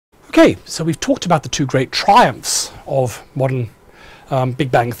Okay, so we've talked about the two great triumphs of modern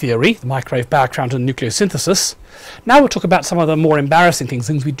Big Bang theory, the microwave background and nucleosynthesis. Now we'll talk about some of the more embarrassing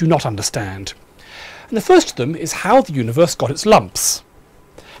things we do not understand. And the first of them is how the universe got its lumps,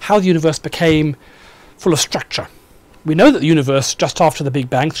 how the universe became full of structure. We know that the universe, just after the Big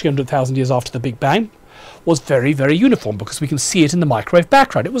Bang, 300,000 years after the Big Bang, was very, very uniform because we can see it in the microwave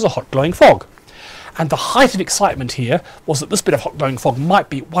background. It was a hot glowing fog. And the height of excitement here was that this bit of hot glowing fog might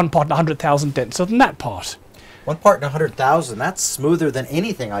be 1 part in 100,000 denser than that part. 1 part in 100,000, that's smoother than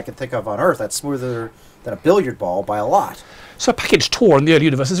anything I can think of on Earth. That's smoother than a billiard ball by a lot. So a package tour in the early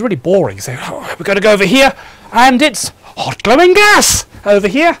universe is really boring. You say, oh, we're going to go over here, and it's hot glowing gas over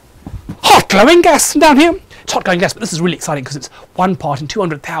here. Hot glowing gas down here. It's hot glowing gas, but this is really exciting because it's 1 part in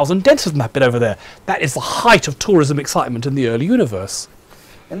 200,000 denser than that bit over there. That is the height of tourism excitement in the early universe.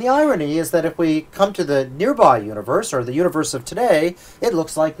 And the irony is that if we come to the nearby universe, or the universe of today, it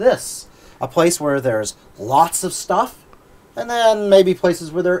looks like this. A place where there's lots of stuff, and then maybe places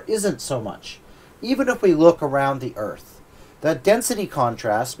where there isn't so much. Even if we look around the Earth, the density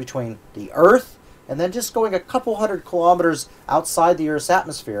contrast between the Earth and then just going a couple hundred kilometers outside the Earth's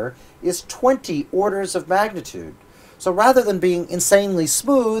atmosphere is 20 orders of magnitude. So rather than being insanely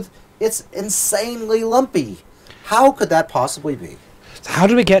smooth, it's insanely lumpy. How could that possibly be? So how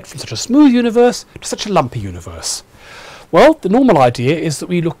do we get from such a smooth universe to such a lumpy universe? Well, the normal idea is that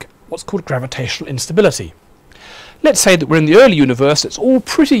we look at what's called gravitational instability. Let's say that we're in the early universe, it's all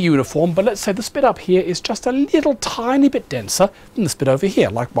pretty uniform, but let's say this bit up here is just a little tiny bit denser than this bit over here,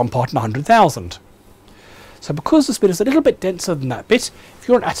 like 1 part in 100,000. So because this bit is a little bit denser than that bit, if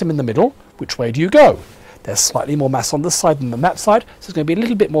you're an atom in the middle, which way do you go? There's slightly more mass on this side than on that side, so there's going to be a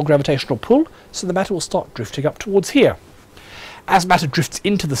little bit more gravitational pull, so the matter will start drifting up towards here. As matter drifts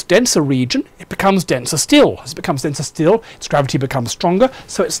into this denser region, it becomes denser still. As it becomes denser still, its gravity becomes stronger,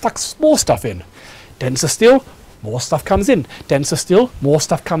 so it sucks more stuff in. Denser still, more stuff comes in. Denser still, more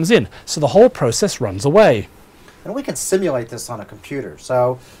stuff comes in. So the whole process runs away. And we can simulate this on a computer.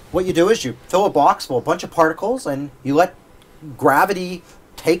 So what you do is you fill a box full of a bunch of particles and you let gravity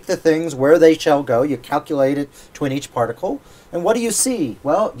take the things where they shall go. You calculate it between each particle. And what do you see?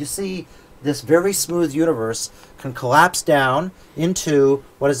 Well, you see this very smooth universe can collapse down into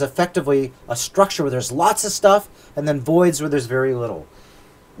what is effectively a structure where there's lots of stuff and then voids where there's very little.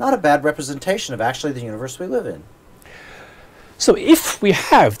 Not a bad representation of actually the universe we live in. So if we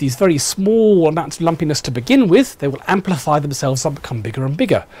have these very small amounts of lumpiness to begin with, they will amplify themselves and become bigger and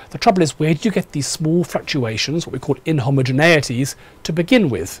bigger. The trouble is, where do you get these small fluctuations, what we call inhomogeneities, to begin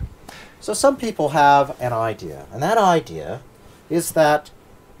with? So some people have an idea, and that idea is that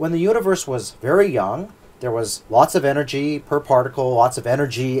when the universe was very young, there was lots of energy per particle, lots of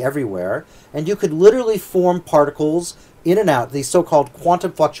energy everywhere, and you could literally form particles in and out. These so-called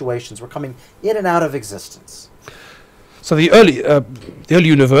quantum fluctuations were coming in and out of existence. So the early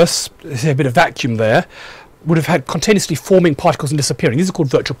universe, there's a bit of vacuum there, would have had continuously forming particles and disappearing. These are called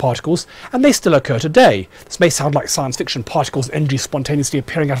virtual particles, and they still occur today. This may sound like science fiction, particles, energy spontaneously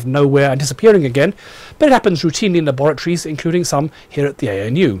appearing out of nowhere and disappearing again, but it happens routinely in laboratories, including some here at the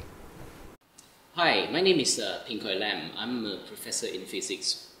ANU. Hi, my name is Pinkoy Lam. I'm a professor in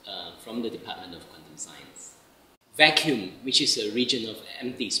physics from the Department of Quantum Science. Vacuum, which is a region of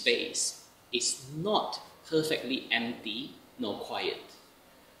empty space, is not perfectly empty nor quiet.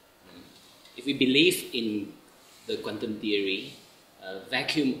 If we believe in the quantum theory,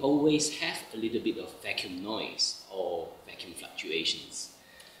 vacuum always have a little bit of vacuum noise or vacuum fluctuations.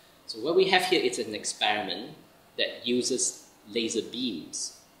 So what we have here is an experiment that uses laser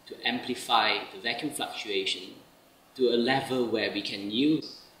beams to amplify the vacuum fluctuation to a level where we can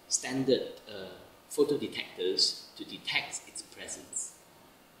use standard photodetectors to detect its presence.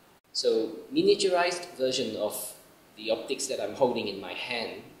 So miniaturized version of the optics that I'm holding in my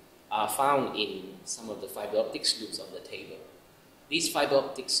hand are found in some of the fiber optics loops on the table. These fiber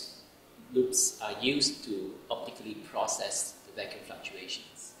optics loops are used to optically process the vacuum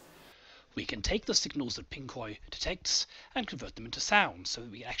fluctuations. We can take the signals that Pinkoy detects and convert them into sound so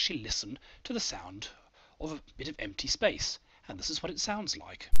that we actually listen to the sound of a bit of empty space. And this is what it sounds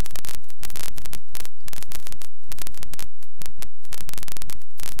like.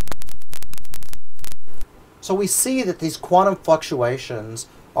 So we see that these quantum fluctuations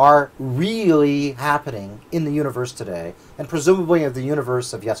are really happening in the universe today, and presumably in the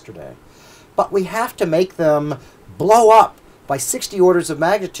universe of yesterday. But we have to make them blow up by 60 orders of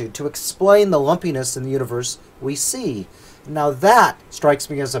magnitude to explain the lumpiness in the universe we see. Now that strikes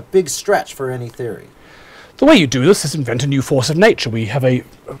me as a big stretch for any theory. The way you do this is invent a new force of nature. We have a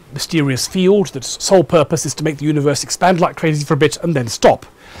mysterious field that's sole purpose is to make the universe expand like crazy for a bit and then stop.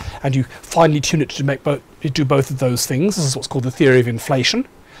 and you finely tune it to do both of those things. This is what's called the theory of inflation.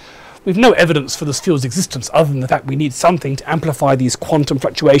 We've no evidence for this field's existence other than the fact we need something to amplify these quantum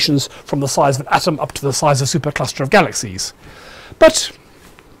fluctuations from the size of an atom up to the size of a supercluster of galaxies. But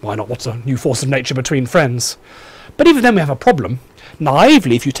why not? What's a new force of nature between friends? But even then we have a problem.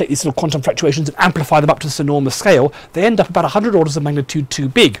 Naively, if you take these little quantum fluctuations and amplify them up to this enormous scale, they end up about 100 orders of magnitude too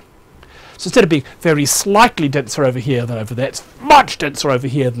big. So instead of being very slightly denser over here than over there, it's much denser over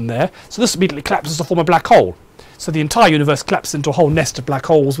here than there. So this immediately collapses to form a black hole. So the entire universe collapses into a whole nest of black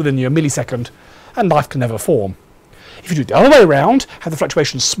holes within a millisecond, and life can never form. If you do it the other way around, have the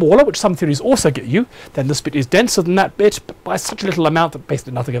fluctuations smaller, which some theories also get you, then this bit is denser than that bit, but by such a little amount that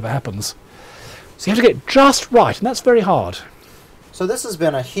basically nothing ever happens. So you have to get it just right, and that's very hard. So this has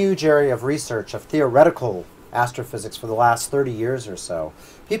been a huge area of research, of theoretical astrophysics for the last 30 years or so.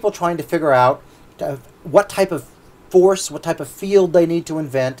 People trying to figure out what type of force, what type of field they need to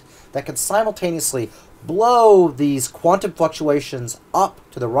invent that can simultaneously blow these quantum fluctuations up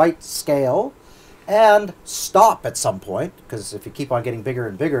to the right scale and stop at some point, because if you keep on getting bigger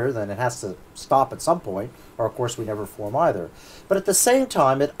and bigger, then it has to stop at some point, or of course we never form either. But at the same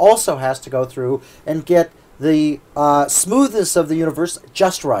time, it also has to go through and get the smoothness of the universe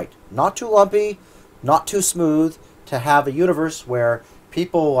just right. Not too lumpy, not too smooth, to have a universe where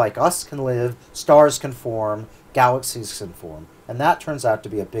people like us can live, stars can form, galaxies can form. And that turns out to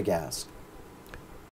be a big ask.